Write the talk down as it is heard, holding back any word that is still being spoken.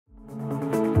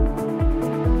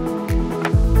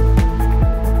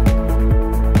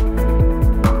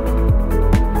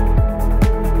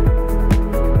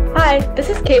Hi, this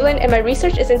is Kaitlyn, and my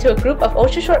research is into a group of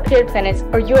ultra-short period planets,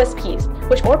 or USPs,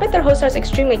 which orbit their host stars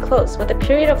extremely close, with a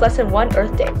period of less than 1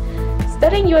 Earth day.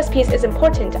 Studying USPs is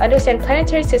important to understand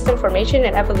planetary system formation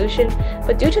and evolution,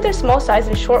 but due to their small size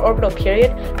and short orbital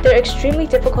period, they're extremely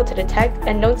difficult to detect,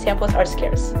 and known samples are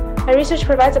scarce. My research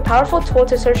provides a powerful tool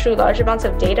to search through large amounts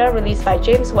of data released by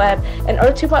James Webb and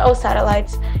Earth 2.0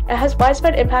 satellites, and has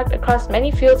widespread impact across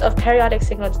many fields of periodic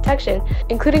signal detection,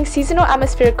 including seasonal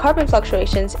atmospheric carbon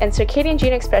fluctuations and circadian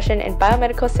gene expression in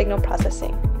biomedical signal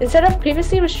processing. Instead of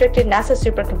previously restricted NASA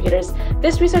supercomputers,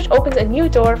 this research opens a new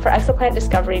door for exoplanet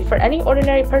discovery for any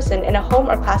ordinary person in a home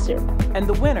or classroom. And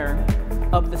the winner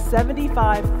of the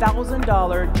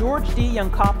 $75,000 George D.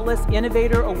 Yancopoulos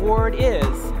Innovator Award is,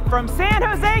 from San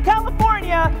Jose,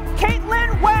 California,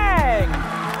 Kaitlyn Wang.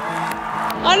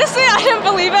 Honestly, I didn't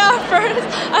believe it at first.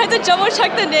 I had to double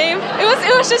check the name. It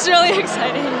was just really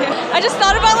exciting. I just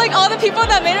thought about all the people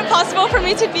that made it possible for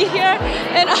me to be here,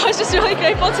 and I was just really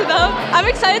grateful to them. I'm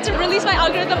excited to release my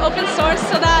algorithm open source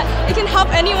so that it can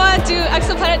help anyone do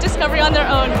exoplanet discovery on their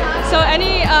own. So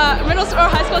any middle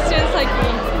or high school students like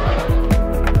me.